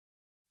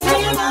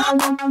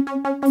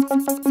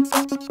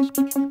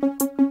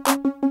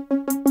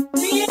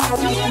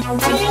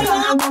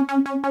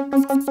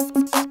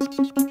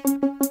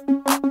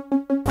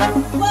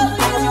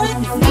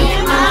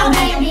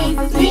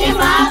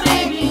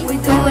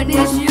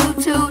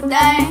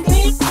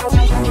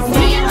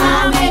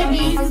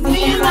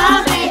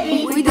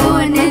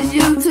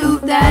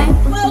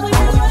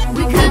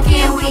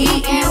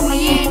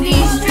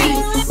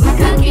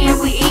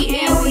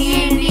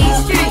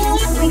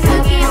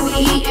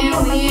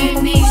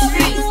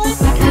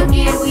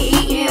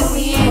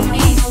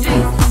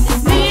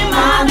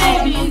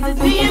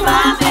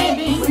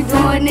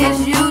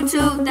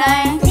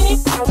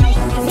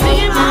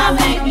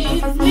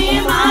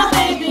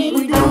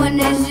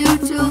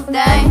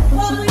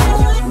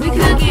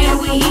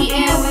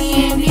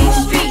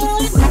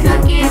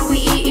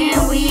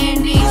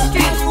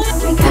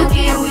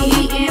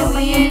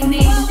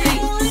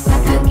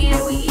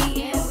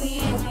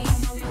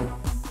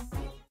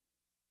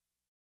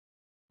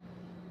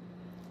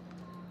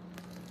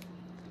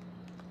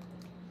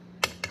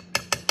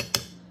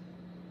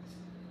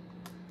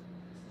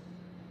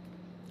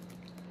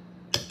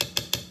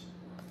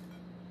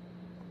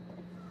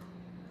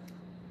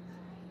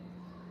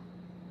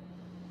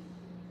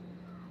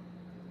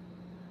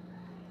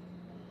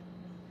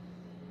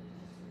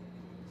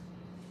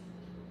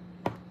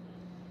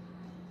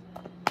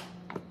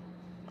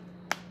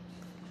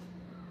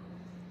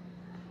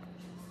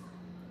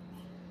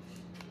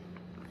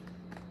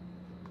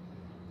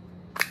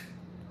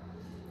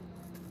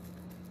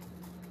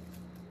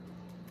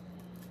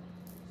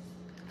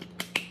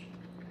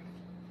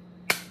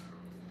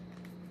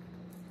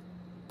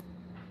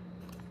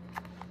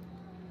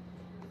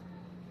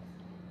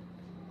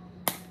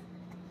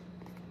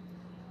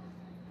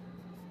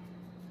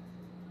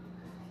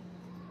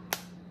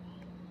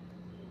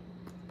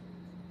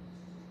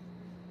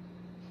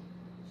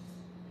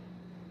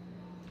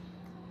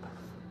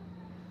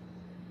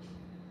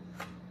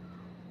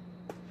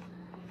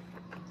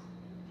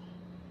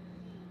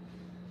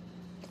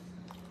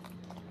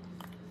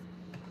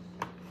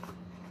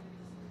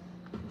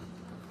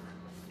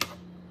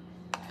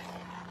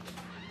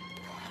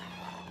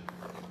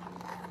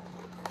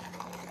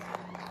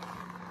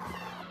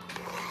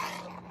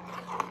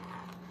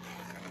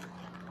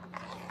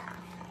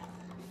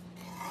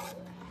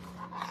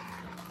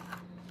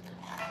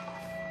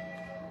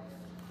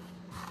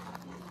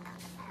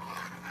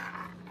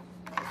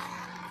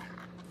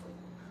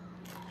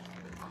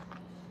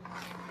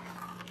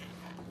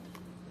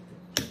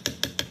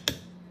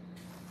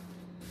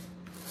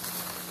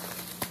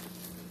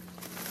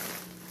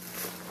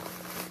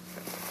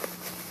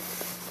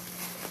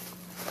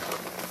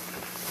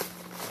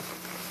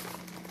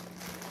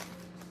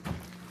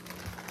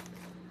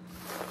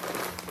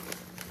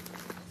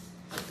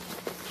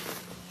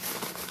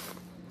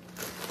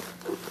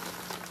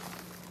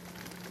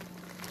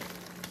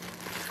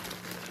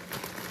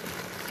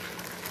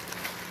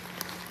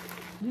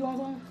You want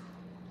one?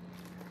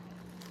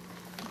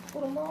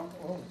 Put them on?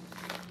 Oh.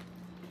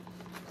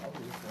 I was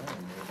just saying,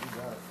 man. You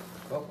got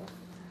a couple.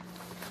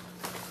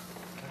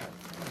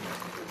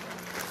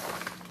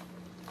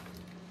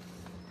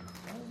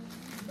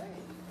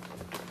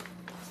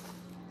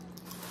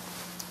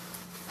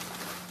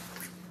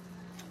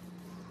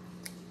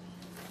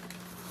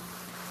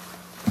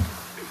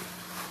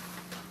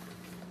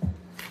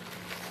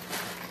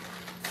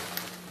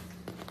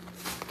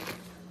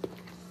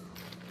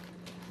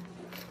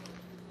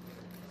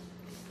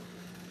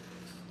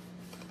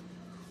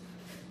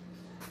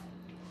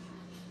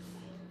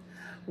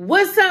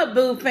 What's up,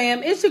 Boo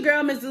Fam? It's your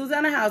girl,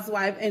 MzLouisiana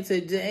Housewife, and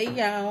today,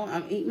 y'all,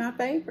 I'm eating my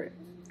favorite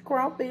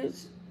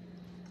crawfish.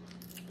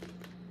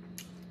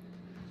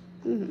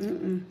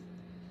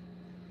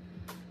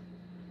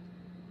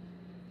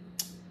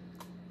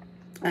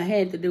 I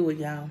had to do it,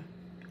 y'all.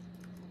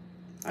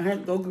 I had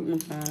to go get my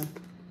phone.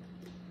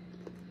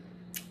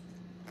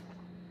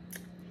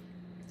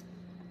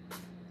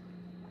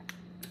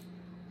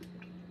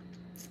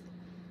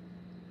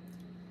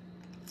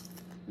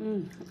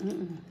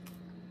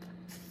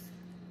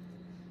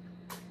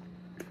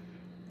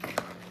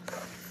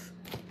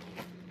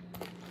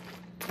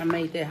 I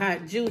made that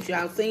hot juice.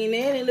 Y'all seen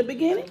that in the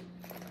beginning?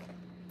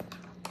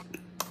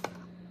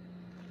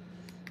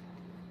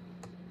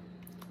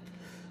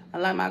 I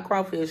like my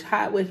crawfish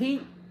hot with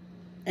heat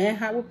and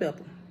hot with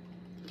pepper.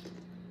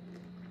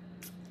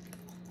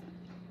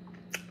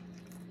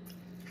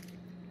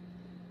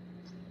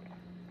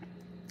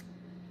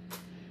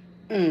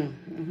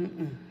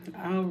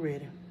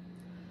 Already.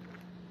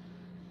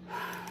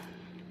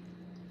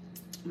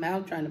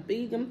 Mouth trying to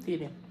feed them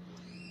titties.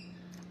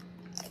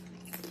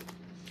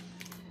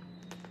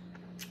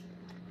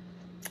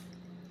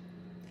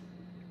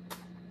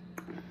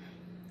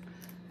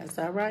 That's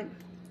all right.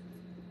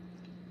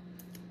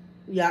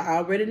 Y'all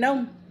already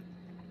know.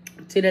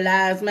 Titty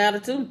lives matter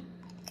too.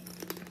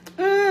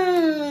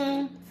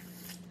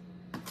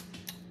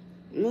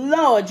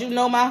 Lord, you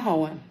know my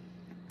horn.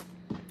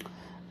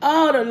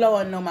 Oh, the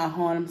Lord know my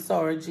horn. I'm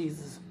sorry,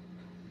 Jesus.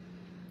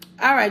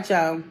 All right,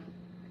 y'all.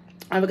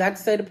 I forgot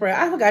to say the prayer.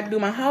 I forgot to do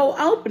my whole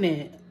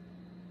opening.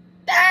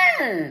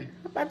 Darn.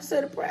 I'm about to say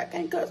the prayer. I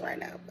can't cuss right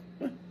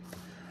now.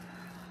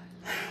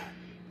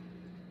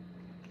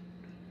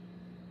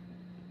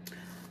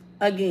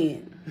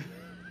 Again.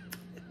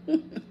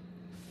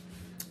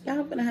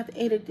 Y'all gonna have to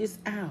edit this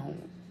out.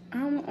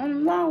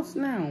 I'm lost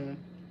now.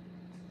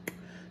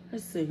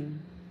 Let's see.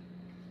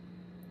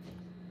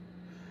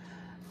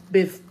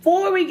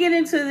 Before we get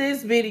into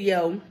this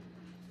video,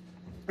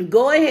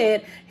 go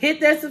ahead, hit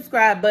that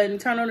subscribe button,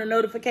 turn on the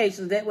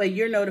notifications. That way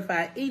you're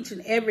notified each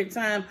and every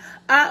time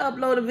I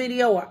upload a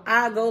video or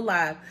I go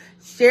live.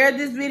 Share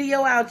this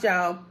video out,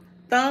 y'all.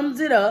 Thumbs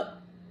it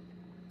up.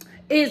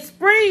 It's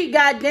free,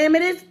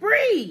 goddammit, it's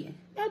free.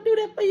 Y'all do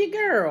that for your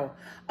girl.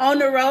 On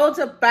the road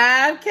to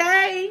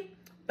 5K.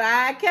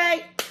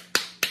 5K.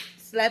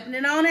 Slapping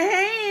it on the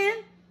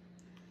hand.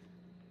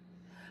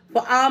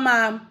 For all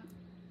my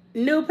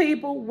new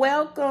people,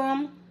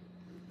 welcome.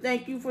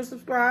 Thank you for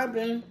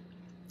subscribing.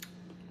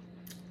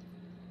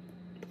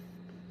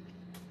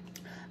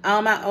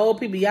 All my old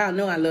people, y'all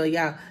know I love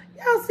y'all.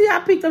 Y'all see I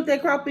picked up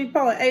that crawfish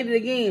pole and ate it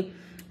again.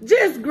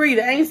 Just greet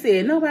it. Ain't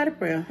said nobody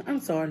prayer. I'm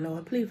sorry,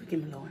 Lord. Please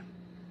forgive me, Lord.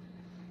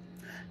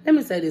 Let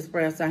me say this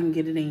prayer so I can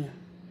get it in.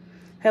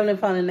 Heavenly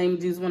Father, in the name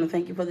of Jesus, I want to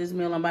thank you for this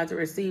meal I'm about to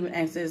receive and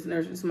access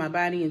nourishment to my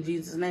body. In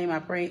Jesus' name I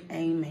pray,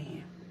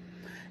 amen.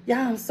 Y'all,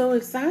 I'm so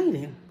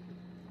excited.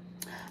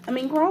 I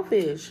mean,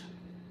 crawfish.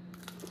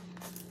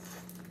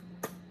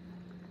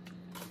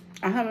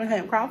 I haven't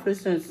had crawfish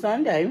since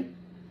Sunday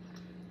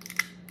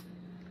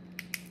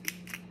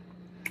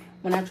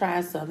when I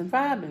tried Southern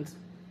Vibins.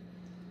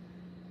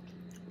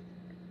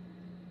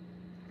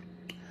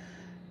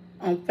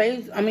 On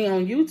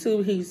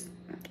YouTube, he's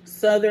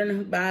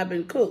Southern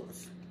Vibin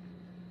Cooks.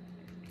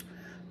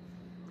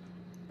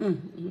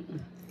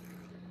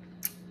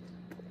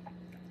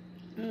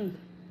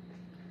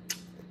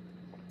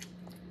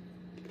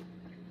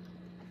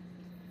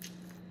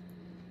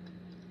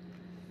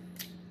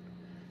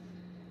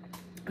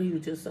 He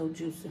was just so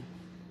juicy.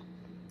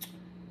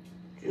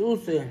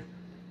 Juicy.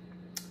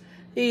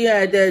 He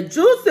had that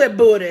juicy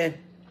booty.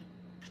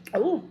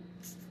 Ooh.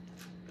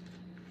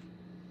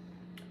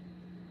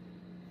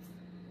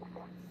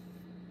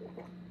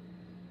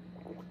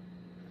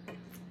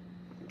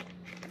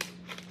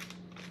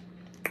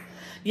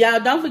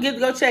 Y'all, don't forget to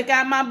go check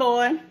out my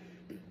boy,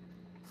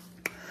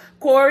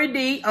 Corey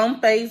D,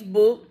 on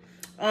Facebook.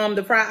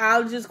 The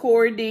Fryologist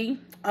Corey D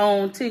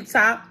on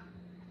TikTok.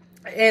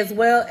 As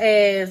well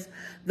as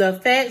the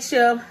Fat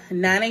Chef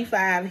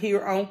 985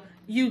 here on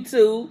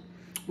YouTube.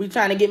 We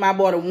trying to get my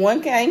boy to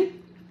 1K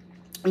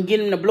and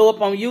get him to blow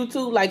up on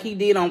YouTube like he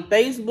did on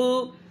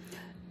Facebook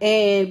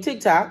and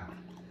TikTok.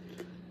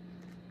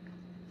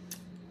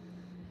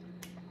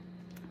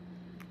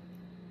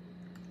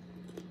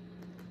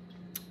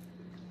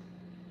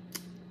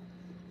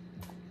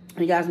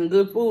 He got some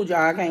good food,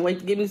 y'all. I can't wait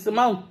to give me some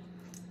more.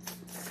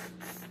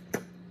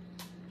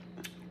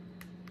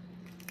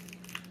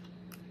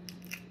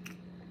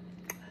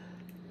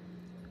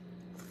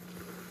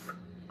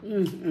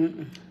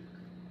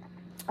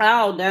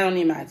 All down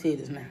in my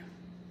titties now.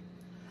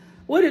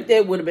 What if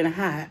that would have been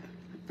hot?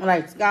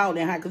 Like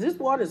scalding hot. Because this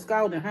water is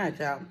scalding hot,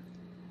 y'all.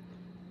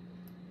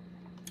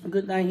 A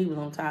good thing he was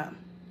on top.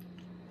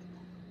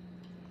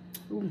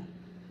 Ooh.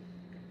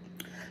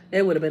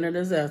 That would have been a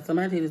disaster.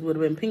 My titties would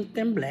have been pink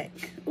and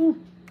black. Ooh.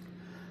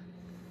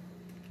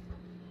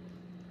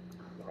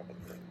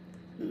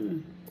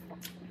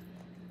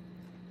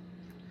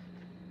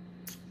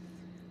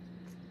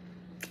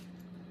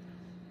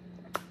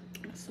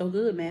 So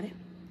good, Maddie.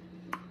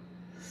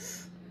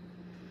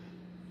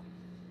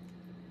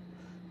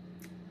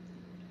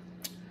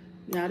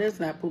 Now that's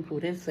not poo-poo,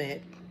 that's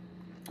fat.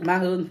 My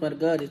husband for the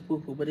God is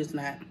poo-poo, but it's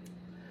not.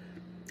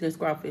 That's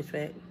crawfish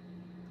fat.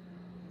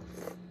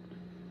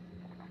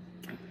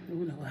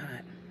 Ooh, no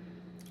hot.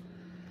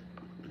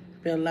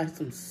 Felt like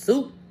some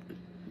soup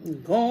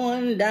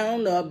going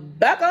down the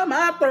back of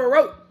my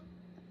throat.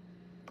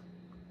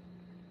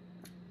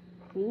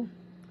 Ooh.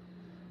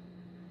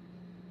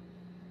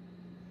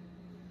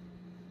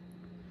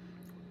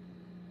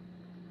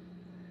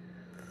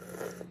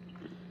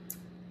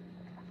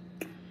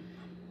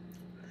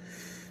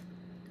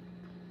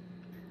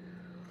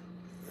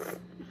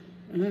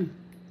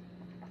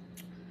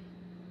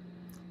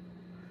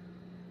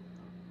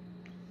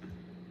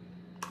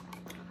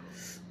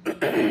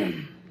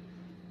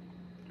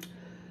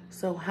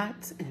 So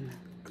hot and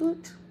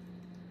good.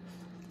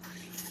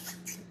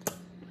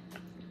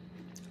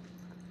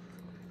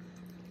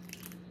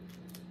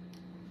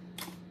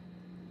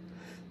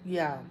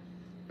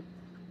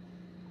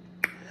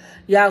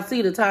 Y'all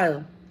see the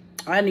title.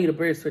 I need a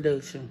breast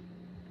reduction.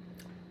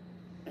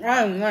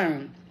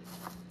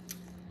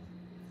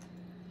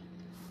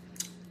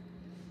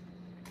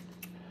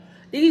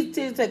 These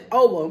titties take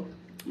over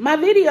my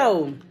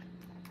video.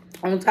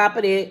 On top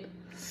of that,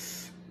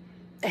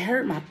 it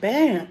hurt my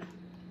back.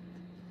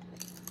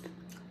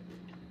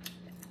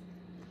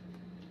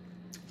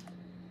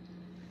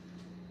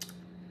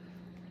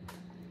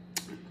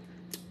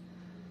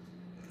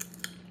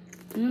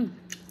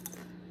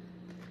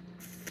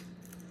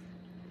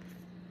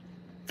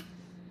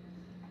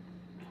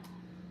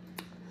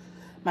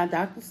 My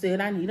doctor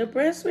said I need a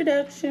breast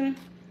reduction.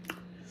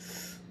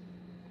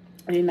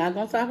 They're not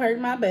going to stop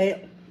hurting my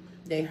back.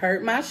 They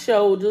hurt my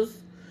shoulders.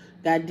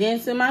 Got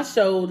dents in my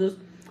shoulders.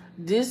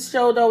 This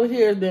shoulder over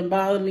here has been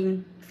bothering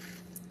me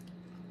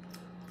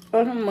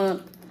for a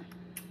month.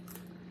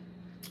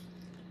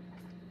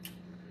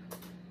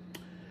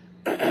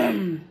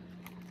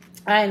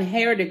 I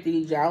inherited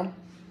these, y'all.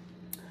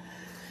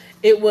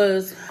 It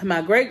was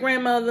my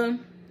great-grandmother,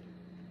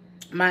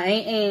 my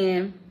Aunt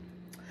Ann,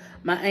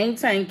 my Aunt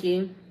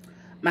Tanky,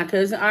 my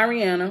cousin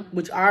Ariana,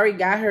 which already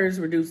got hers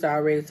reduced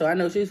already, so I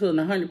know she's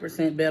feeling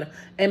 100% better.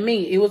 And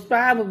me, it was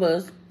 5 of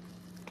us.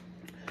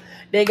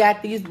 They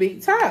got these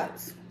big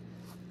tops.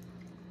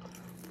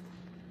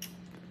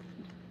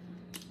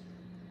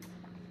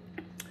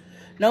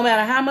 No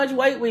matter how much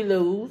weight we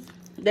lose,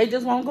 they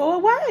just won't go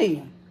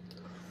away.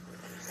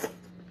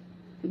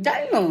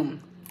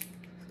 Damn.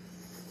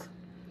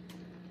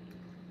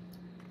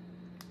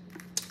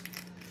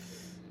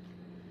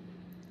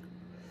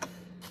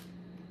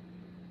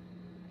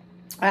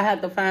 I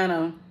had to find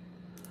a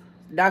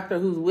doctor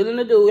who's willing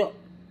to do it,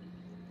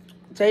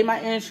 take my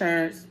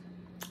insurance,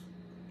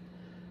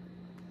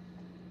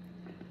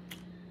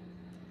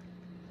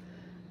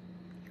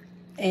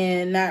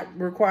 and not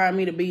require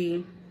me to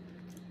be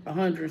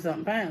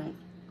 100-something pounds.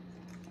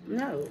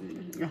 No,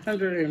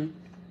 100 and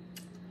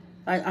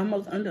like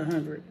almost under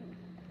 100.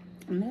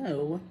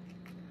 No,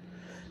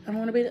 I don't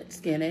want to be that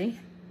skinny.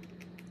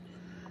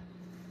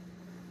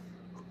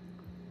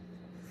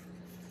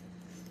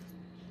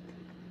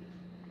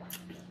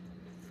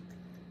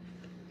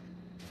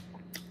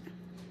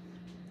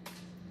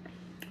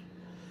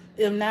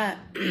 If not,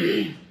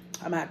 I'm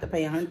gonna have to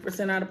pay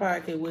 100% out of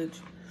pocket, which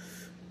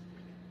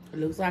it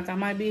looks like I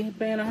might be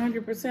paying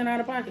 100% out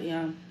of pocket,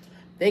 y'all.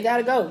 They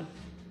gotta go.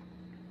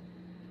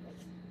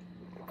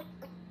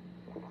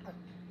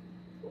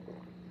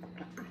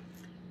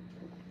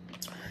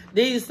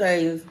 These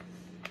things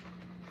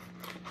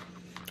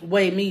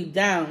weigh me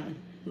down.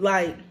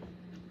 Like,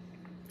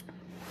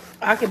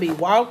 I could be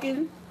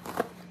walking.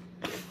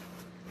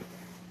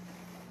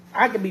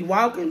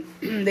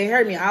 They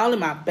hurt me all in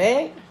my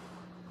back.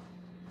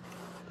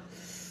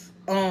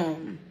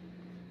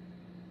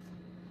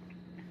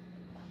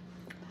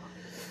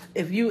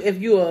 If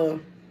you a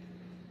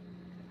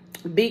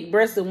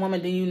big-breasted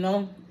woman, then you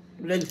know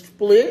they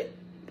split.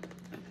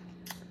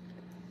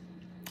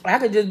 I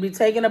could just be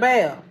taking a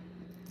bath,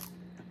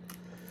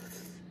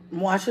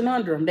 washing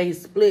under them. They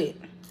split.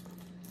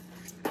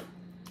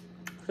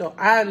 So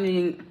I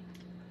need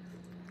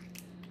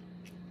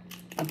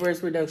a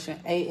breast reduction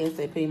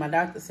ASAP. My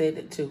doctor said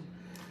it too.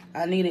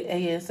 I need it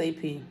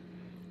ASAP.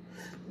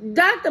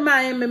 Dr.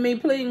 Miami, me,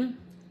 please.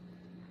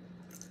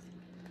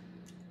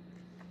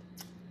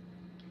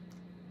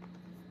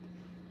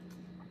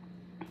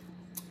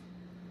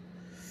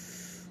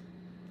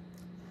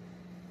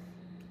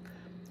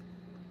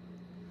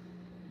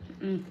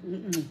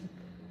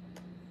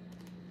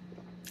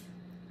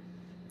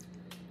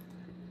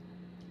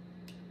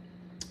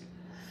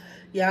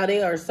 Y'all,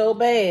 they are so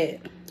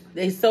bad.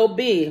 They so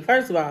big.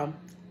 First of all,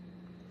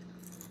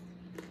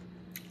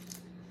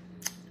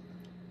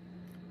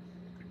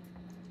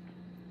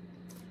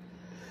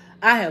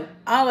 I have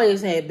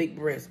always had big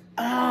breasts.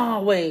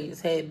 Always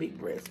had big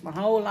breasts. My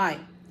whole life.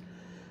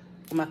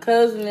 When my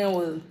cousin then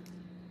was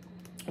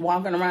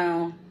walking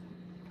around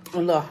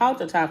with little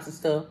halter tops and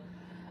stuff,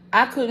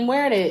 I couldn't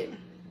wear that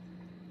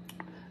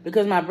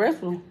because my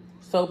breasts were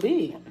so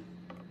big.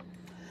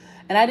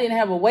 And I didn't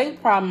have a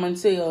weight problem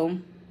until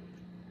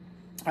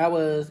I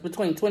was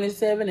between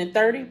 27 and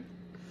 30.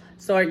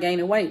 Started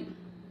gaining weight.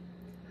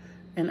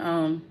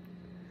 And,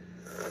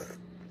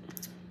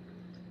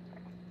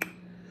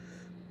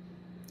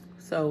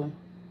 so,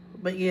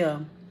 but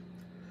yeah.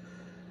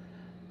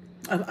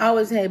 I've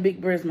always had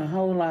big breasts my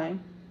whole life.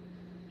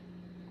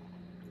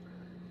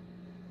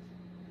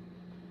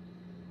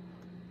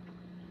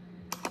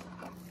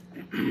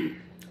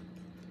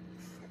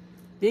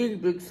 These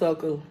big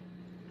suckers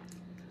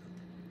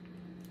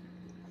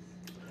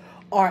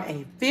are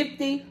a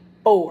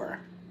 54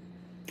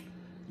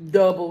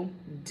 double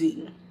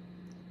D.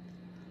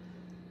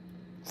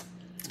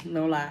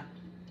 No lie.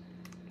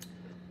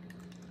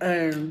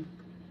 And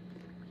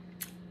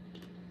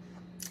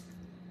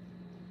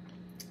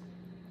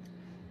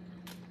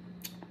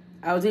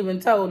I was even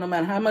told no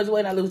matter how much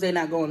weight I lose, they're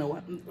not going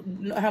nowhere.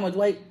 How much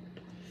weight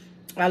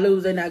I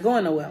lose, they're not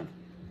going nowhere.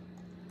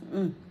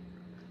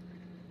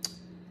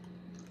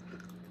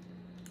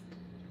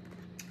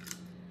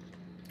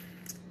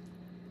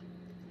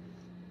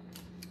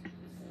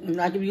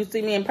 Like if you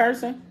see me in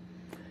person,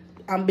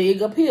 I'm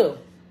big up here,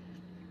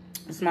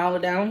 smaller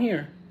down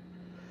here.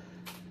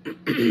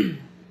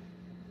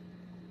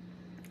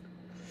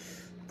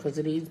 Because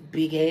of these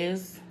big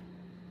ass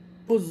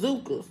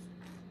bazookas.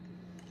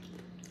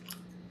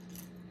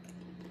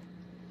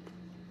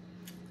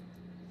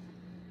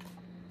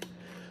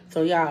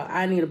 So y'all,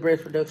 I need a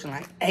breast reduction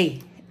like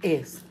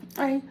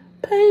ASAP.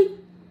 Pay.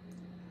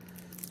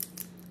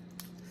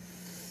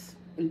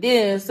 And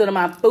then instead of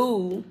my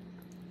food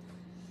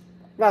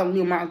falling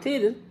near my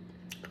titties,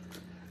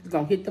 it's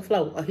gonna hit the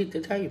floor or hit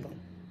the table.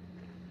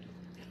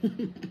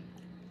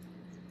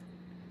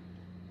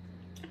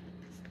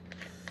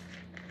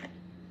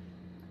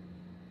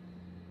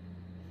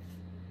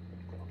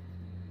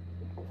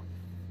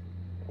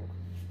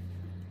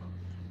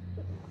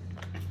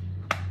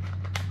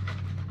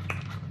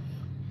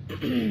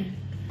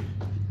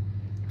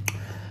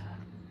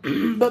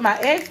 But my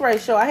x-ray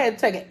show, I had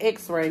to take an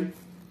x-ray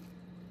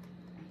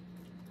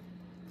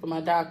for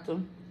my doctor.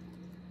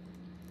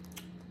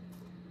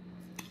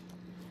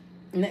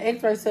 And the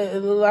x-ray said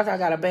it looked like I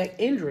got a back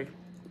injury.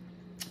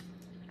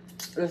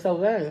 It's so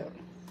bad.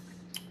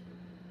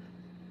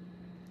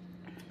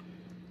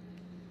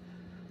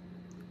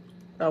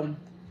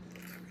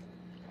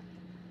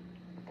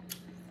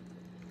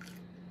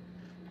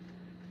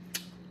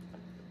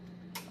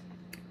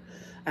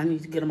 I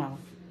need to get them off.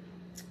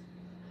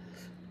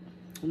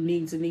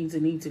 Need to.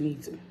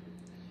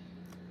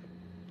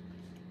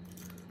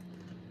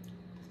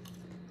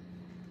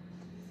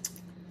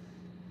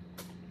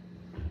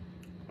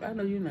 I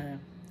know you now.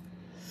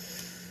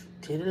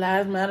 Titty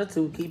lives matter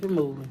too. Keep it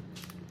moving.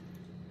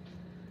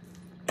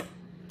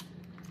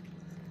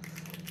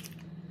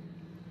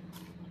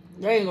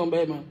 They ain't gonna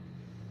be man.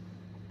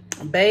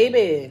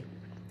 Baby.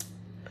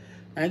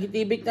 I get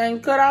these big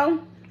things cut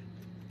off.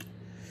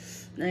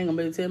 They ain't gonna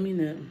be able to tell me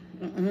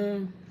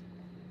nothing.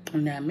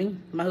 Not me.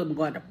 My husband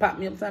going to pop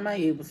me upside my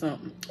head with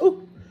something.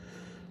 Ooh.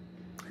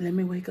 Let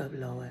me wake up,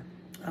 Lord.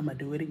 I'm gonna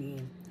do it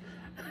again.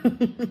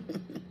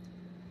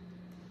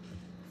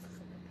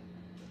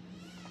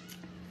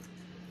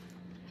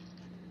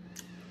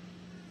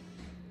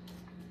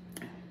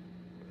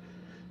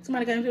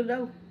 Somebody came to the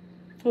door.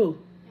 Who?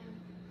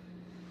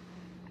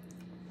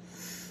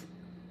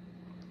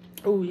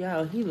 Oh,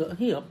 y'all,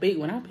 he a big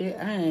one. I bet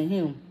I ain't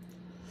him.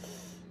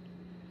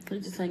 He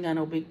just ain't got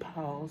no big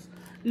paws.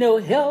 No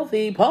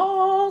healthy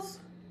paws.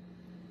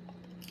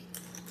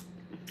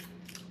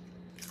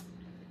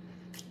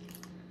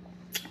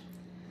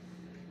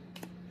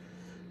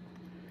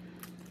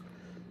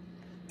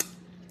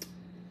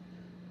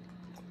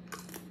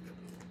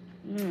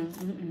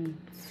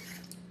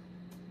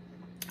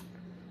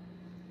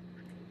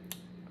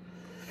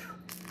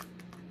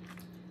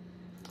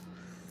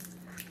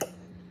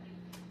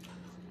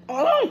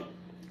 Oh.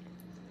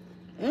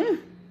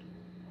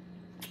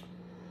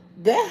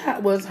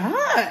 That was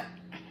hot.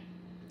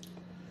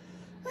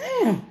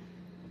 Damn.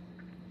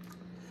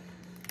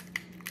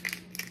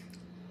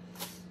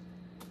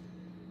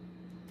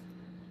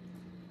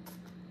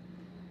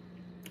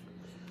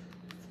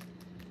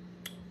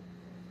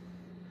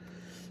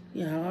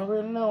 Yeah, I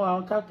already know I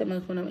don't talk that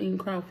much when I'm eating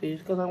crawfish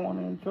because I want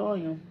to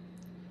enjoy them.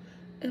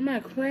 Am I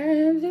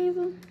crying,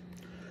 Jesus?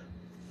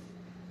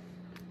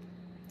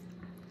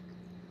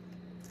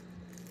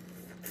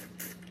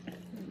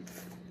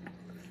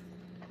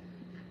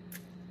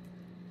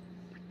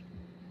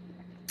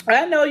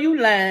 I know you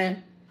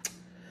lying.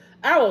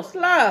 I was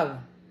slow. Y'all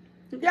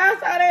saw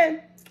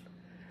that?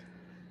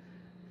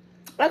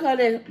 I got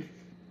that.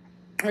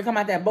 I come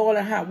out that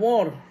boiling hot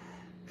water.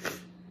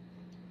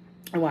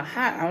 It was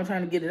hot. I was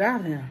trying to get it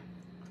out of there.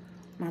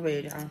 My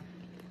bad, y'all.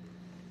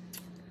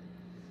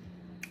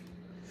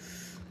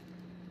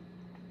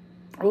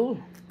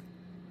 Ooh.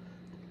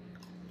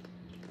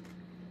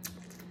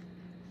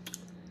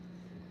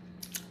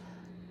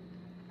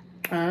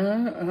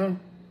 I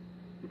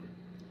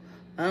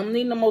don't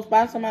need no more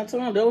spice on my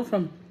tongue. There was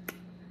something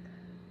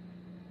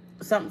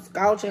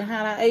scorching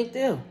hot I ate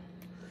there.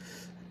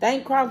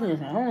 Thank crawfish.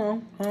 I don't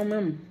know. I don't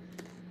remember.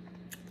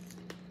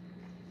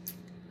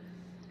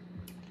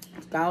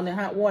 Scalding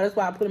hot water. That's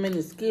why I put them in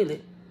the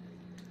skillet.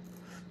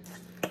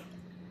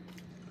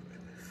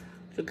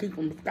 To keep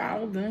them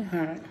scalding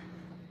hot.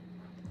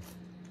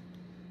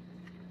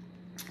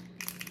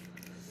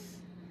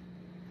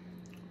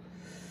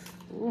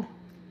 Ooh.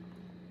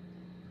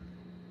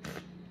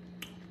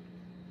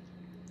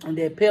 And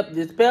that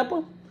this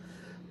pepper.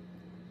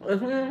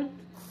 You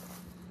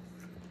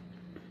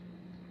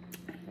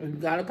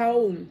got a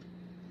cold.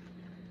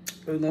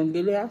 We're gonna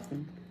get it out.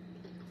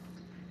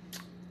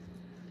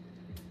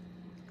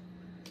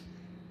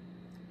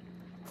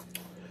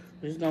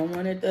 Just gonna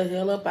run it the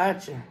hell up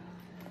at you.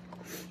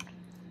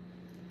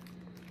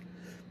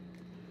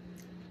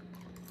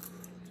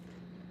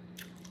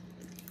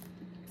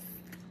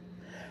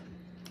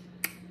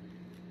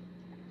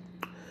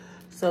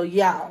 So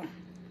y'all,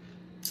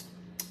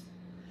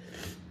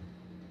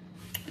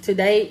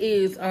 today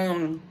is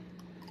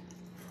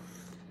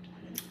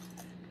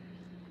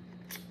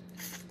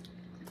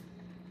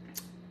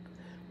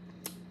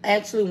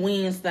actually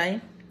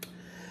Wednesday.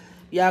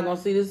 Y'all gonna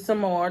see this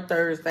tomorrow,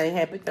 Thursday.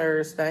 Happy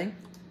Thursday.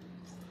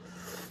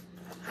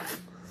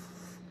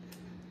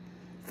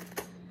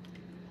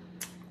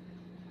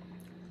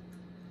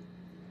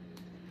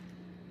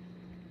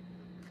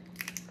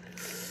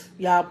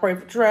 Y'all pray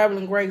for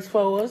traveling grace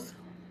for us.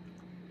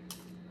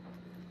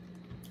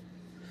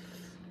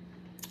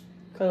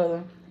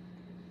 Cause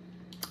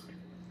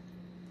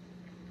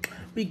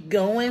We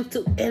going to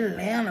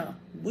Atlanta.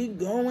 We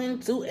going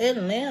to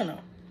Atlanta.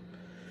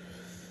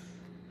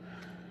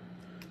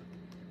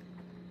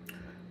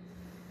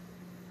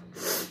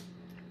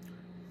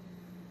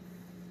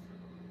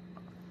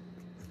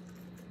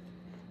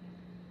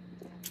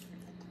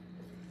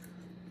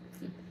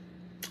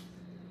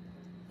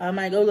 I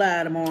might go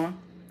live tomorrow.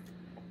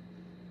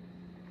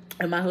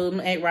 And my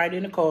husband ain't right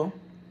in the car.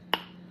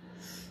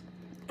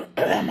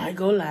 I might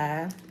go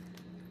live.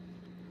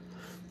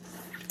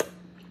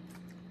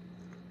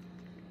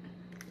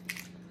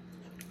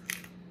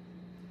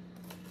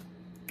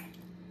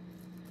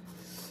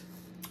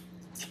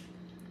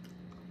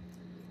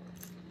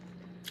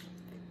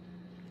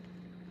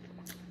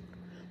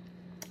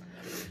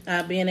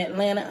 I'll be in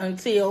Atlanta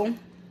until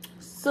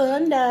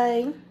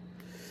Sunday.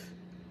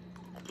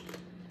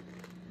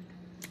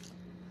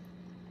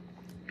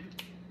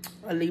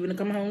 I'm leaving to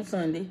come home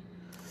Sunday.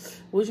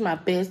 Wish my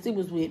bestie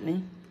was with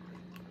me.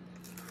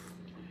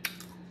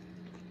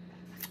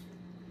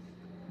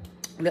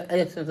 The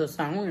essence of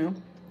Sonya.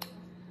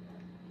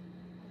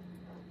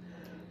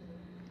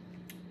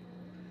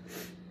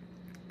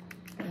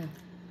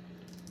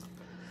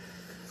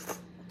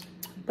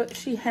 But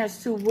she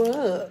has to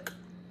work.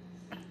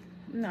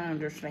 I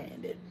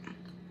understand it.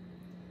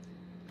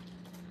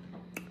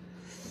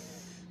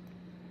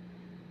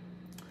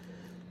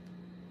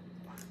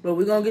 But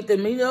we're going to get to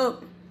meet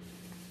up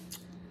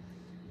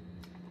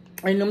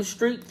in them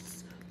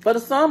streets for the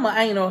summer,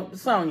 ain't no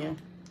Sonya.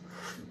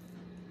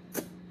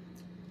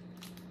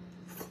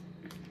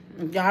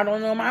 Y'all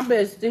don't know my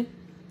bestie.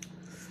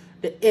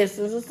 The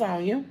essence of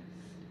Sonya.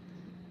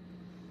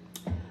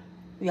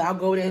 Y'all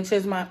go there and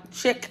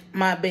check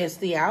my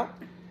bestie out.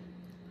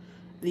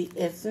 The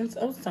essence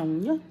of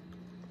Sonya.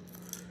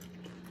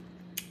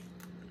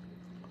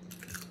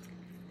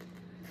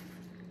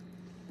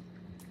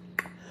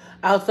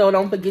 Also,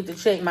 don't forget to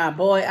check my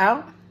boy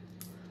out.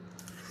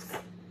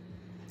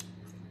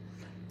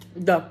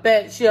 The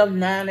Fat Chef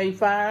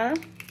 985.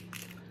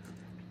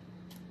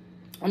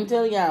 I'm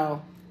telling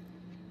y'all,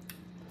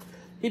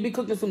 he be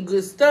cooking some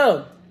good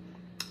stuff.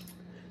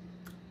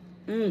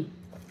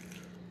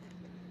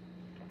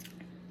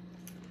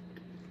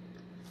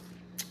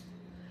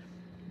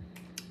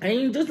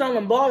 Ain't just on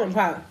the boiling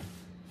pot.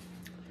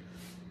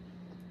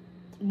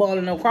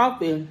 Boiling no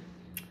crawfish.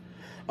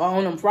 Or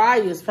on them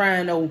fryers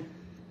frying no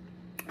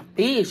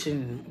fish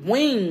and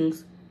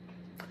wings.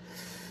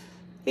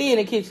 He in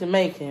the kitchen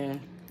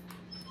making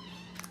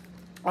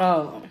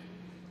I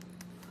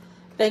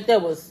think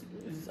that was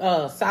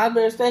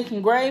Salisbury steak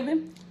and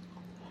gravy.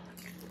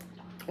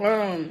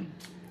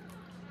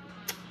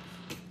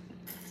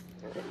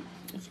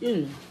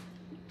 Excuse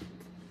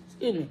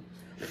me.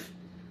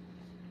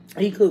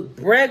 He cooked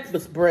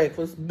breakfast,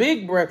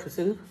 big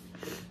breakfasts.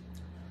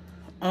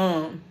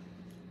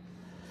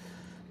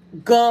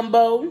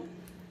 Gumbo.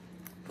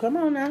 Come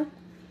on now.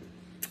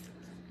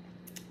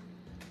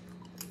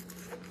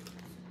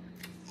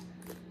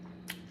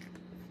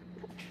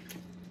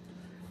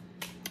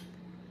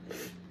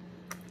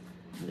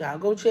 Y'all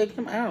go check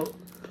him out.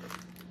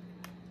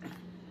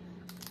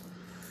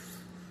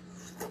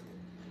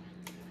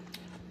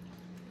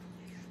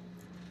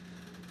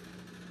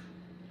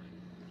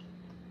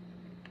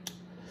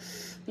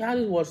 Y'all,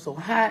 this water so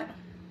hot.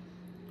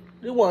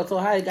 This water so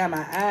hot it got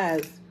my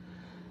eyes.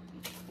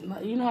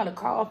 You know how the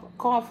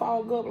car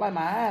fog up? Like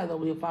my eyes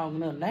over here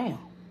fogging up now.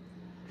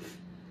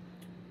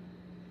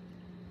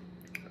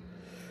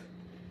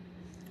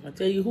 I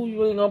tell you who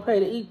you ain't gonna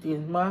pay to eat this.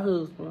 My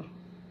husband.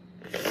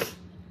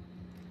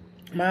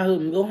 My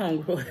husband go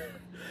hungry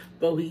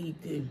before he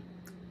eat this.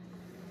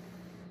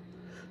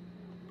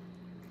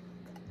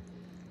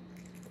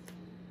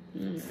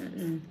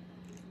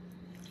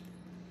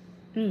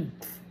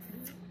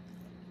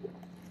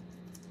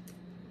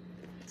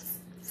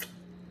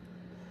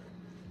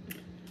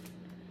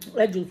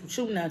 That juice was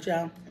shooting out,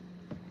 y'all.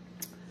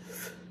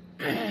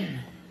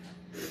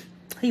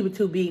 He was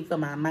too big for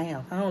my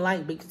mouth. I don't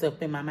like big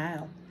stuff in my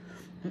mouth.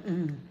 That's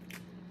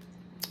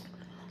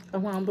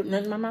why I don't put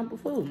nothing in my mouth for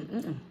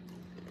food.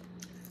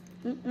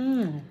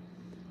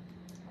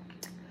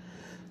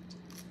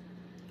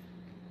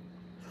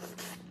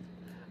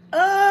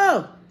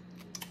 Oh!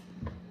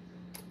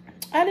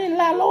 I didn't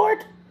lie,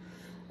 Lord.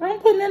 I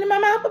don't put nothing in my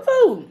mouth for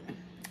food.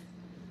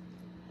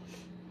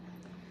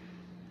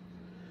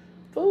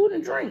 Food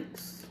and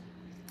drinks.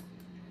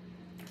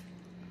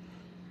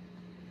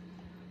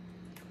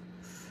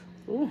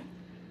 Ooh.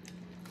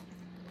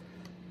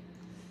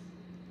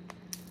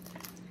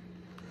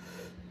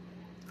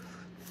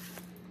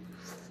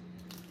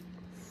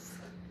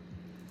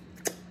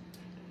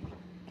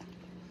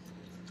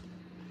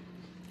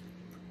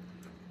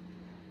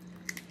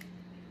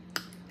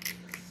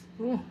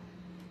 Ooh.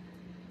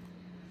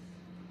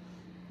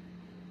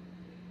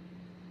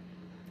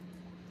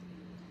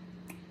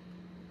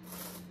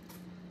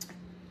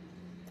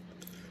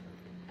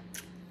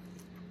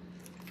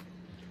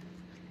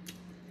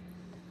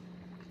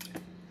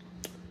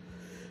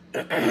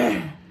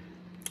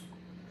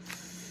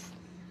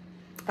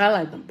 I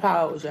like them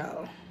paws,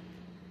 y'all.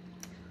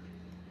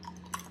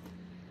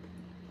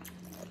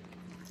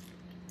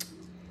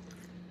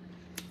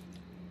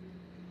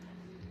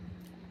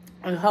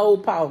 A whole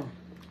paw.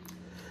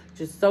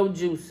 Just so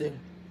juicy.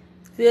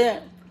 See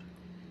that?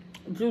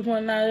 Juice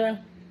one out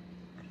there.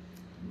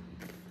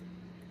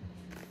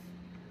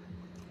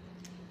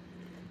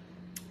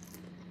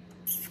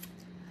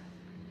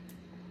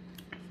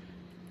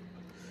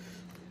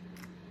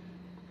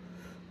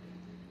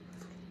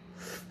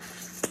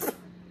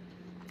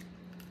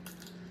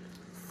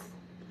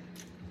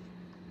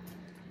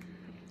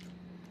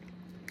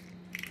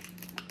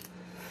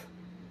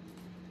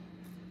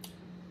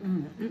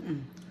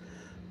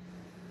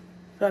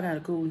 So I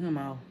gotta cool him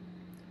off.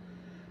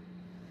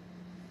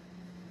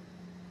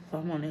 So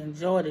I want to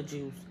enjoy the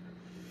juice.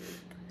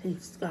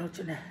 He's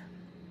scorching that.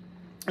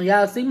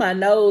 Y'all see my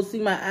nose, see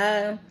my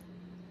eye.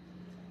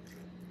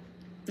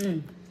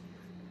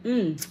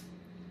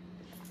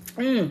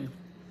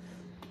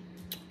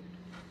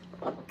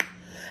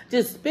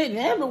 Just spitting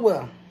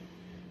everywhere.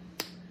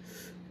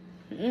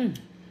 Ooh.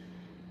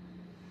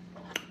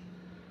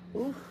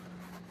 Ooh.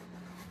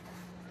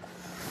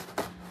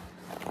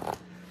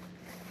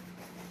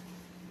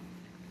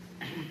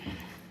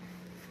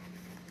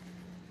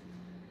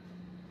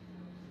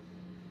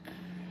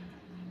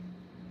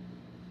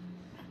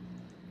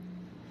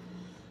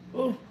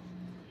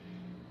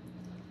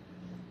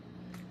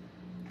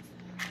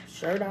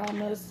 Shirt all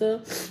messed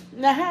up.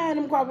 Now, how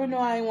them probably know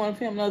I ain't want to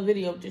film another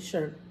video with this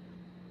shirt.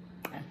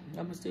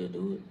 I'ma still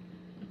do it.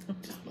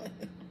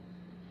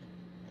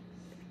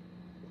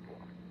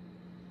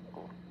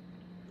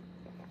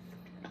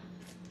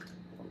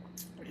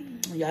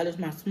 Y'all, this is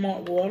my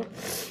smart water.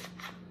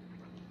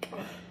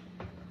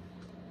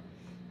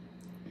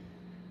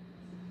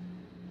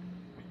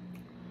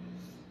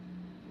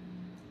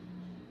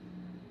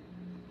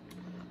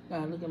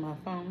 Gotta look at my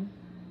phone.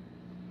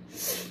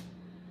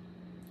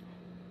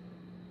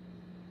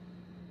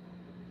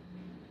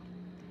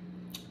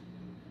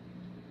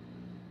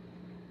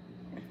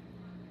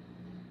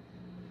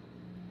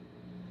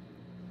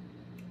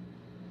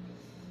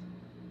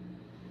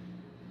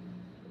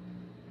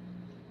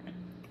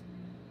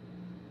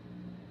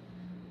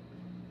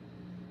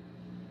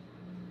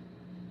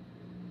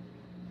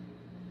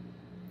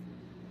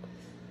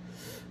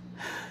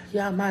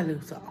 Y'all, my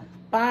lips are on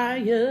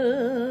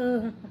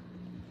fire.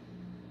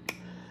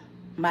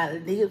 My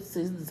lips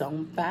is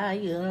on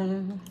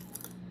fire.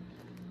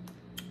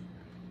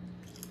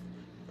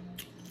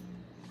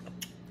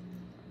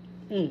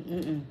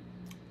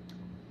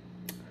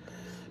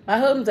 My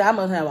husband said I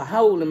must have a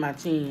hole in my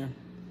chin.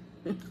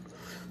 I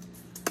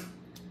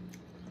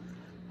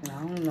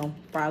don't know,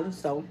 probably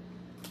so.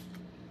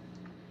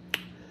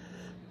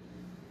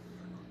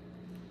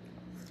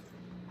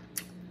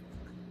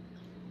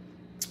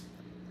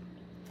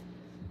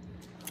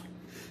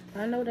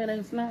 I know that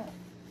ain't snot.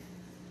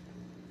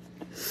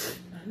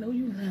 I know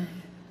you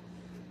lying.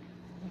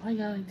 Why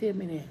y'all ain't tell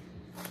me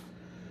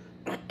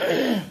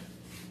that?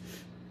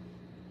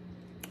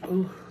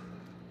 Ooh.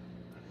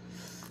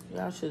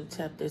 Y'all should have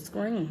tapped that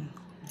screen.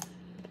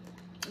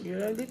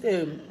 Yeah, I did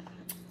that.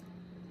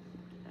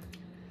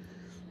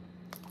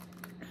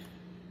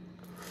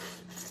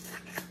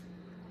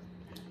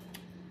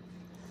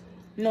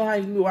 You know how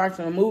you be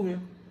watching a movie?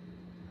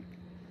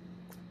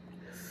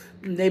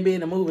 They be in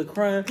the movie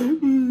crying.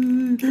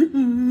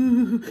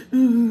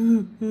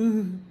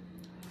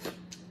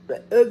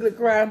 The ugly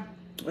cry.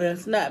 And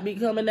snot be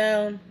coming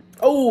down.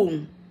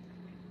 Oh,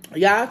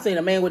 y'all seen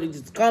a man with it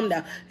just come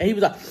down. And he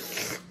was like,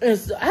 and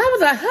so I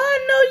was like, how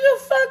I know you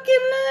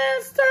fucking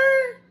lying,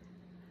 sir?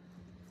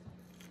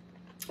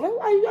 Oh,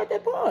 why you got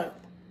that part?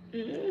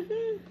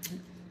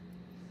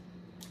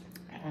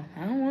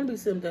 I don't want to be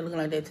sitting there looking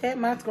like that. Tap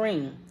my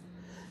screen.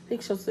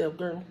 Fix yourself,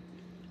 girl.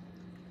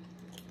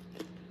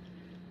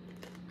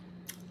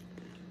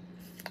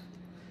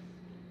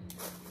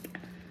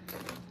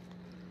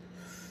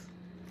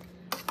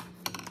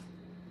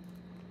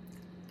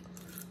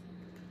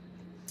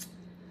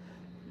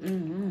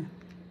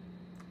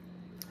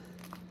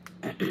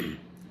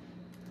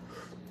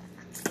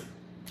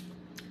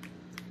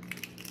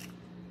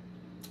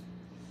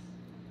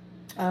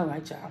 All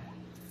right, y'all.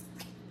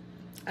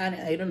 I done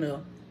ate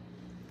enough.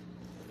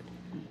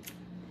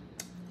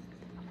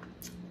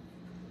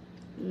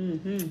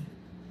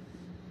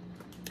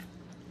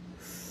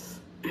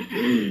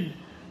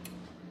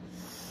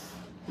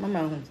 My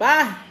mouth on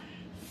fire.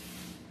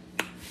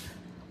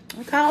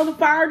 I called the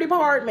fire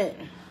department.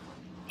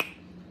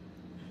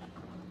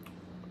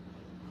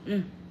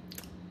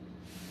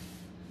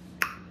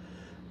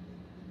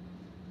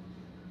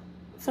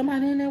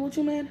 Somebody in there with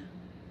you, man?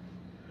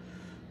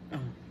 Oh.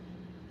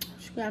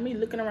 She got me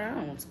looking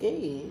around,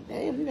 scared.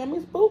 Damn, you got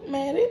me spooked,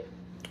 man.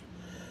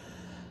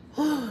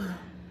 All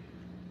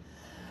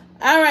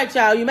right,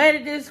 y'all. You made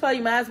it this far.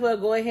 You might as well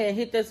go ahead and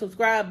hit that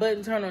subscribe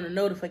button. Turn on the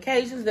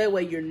notifications. That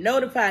way you're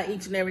notified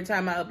each and every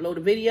time I upload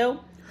a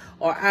video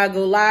or I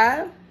go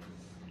live.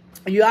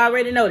 You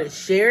already know that.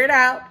 Share it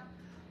out.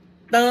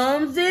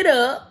 Thumbs it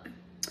up.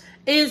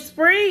 It's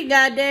free.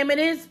 Goddamn it,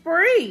 it's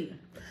free.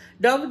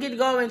 Don't forget to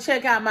go and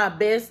check out my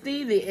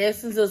bestie, the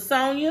Essence of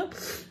Sonia.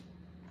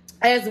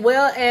 as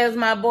well as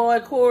my boy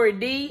Corey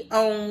D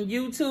on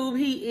YouTube.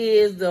 He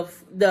is the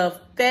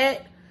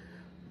fat.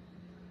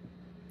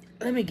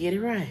 Let me get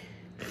it right.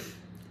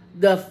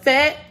 The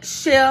Fat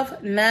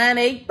Chef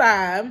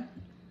 985.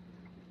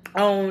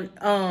 On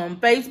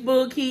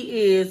Facebook,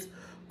 he is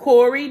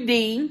Corey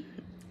D,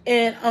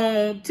 and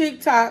on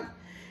TikTok,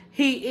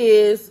 he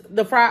is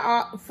the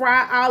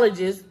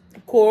fryologist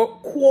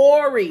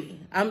Corey.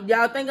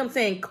 Y'all think I'm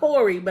saying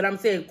Corey, but I'm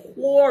saying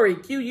Quarry,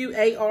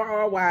 Quarry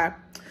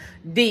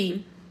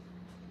D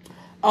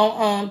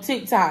on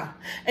TikTok.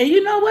 And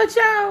you know what,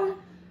 y'all?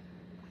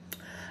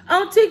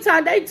 On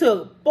TikTok, they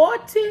took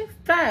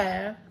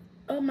 45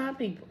 of my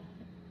people.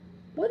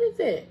 What is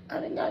it? I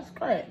done got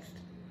scratched.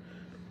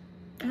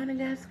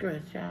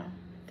 Y'all.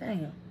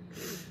 Damn.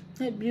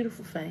 That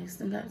beautiful face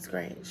done got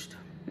scratched.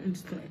 I'm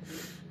just playing.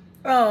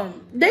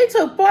 They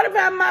took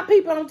 45 of my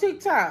people on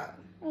TikTok.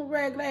 On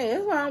regular ass.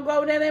 That's why I don't go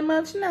over there that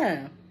much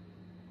now.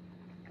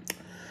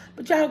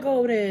 But y'all go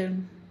over there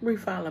and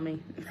refollow me.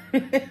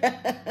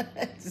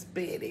 Just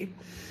petty.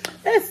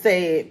 That's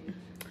sad.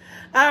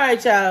 All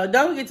right, y'all.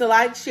 Don't forget to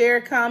like,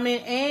 share,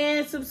 comment,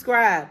 and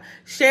subscribe.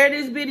 Share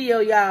this video,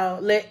 y'all.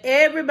 Let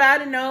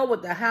everybody know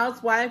what the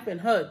housewife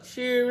and her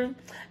children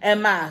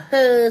and my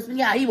husband.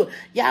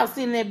 Y'all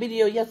seen that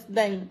video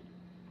yesterday?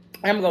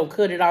 I'm going to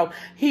cut it off.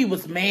 He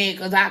was mad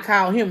because I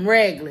called him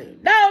raggedy.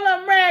 Don't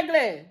let him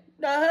raggedy.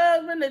 The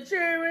husband, the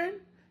children,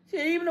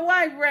 shit, even the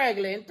wife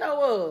raggedy and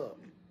throw up.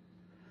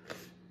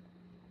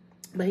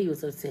 But he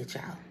was upset,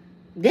 y'all.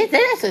 That's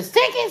the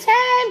second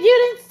time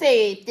you done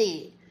said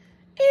that.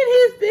 In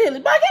his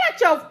feelings. Boy, get out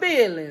your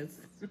feelings.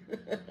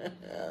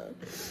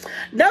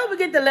 Don't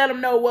forget to let them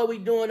know what we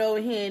doing over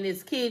here in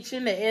this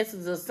kitchen. The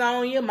Essence of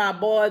Sonia, my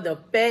boy, the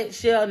Fat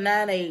Shell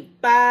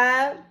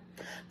 985,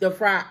 the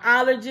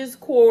Fryologist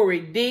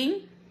Corey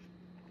D.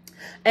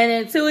 And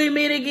until we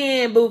meet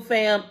again, Boo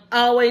Fam,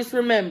 always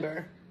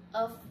remember,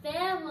 a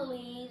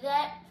family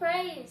that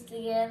prays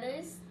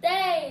together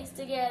stays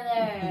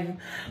together.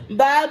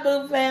 Bye,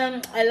 Boo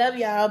Fam. I love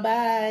y'all.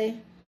 Bye.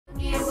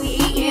 Yeah, we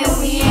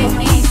in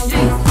these streets.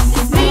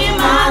 It's me and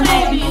my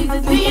baby.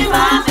 It's me and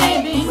my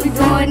baby. We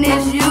doing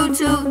this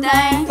YouTube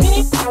thing.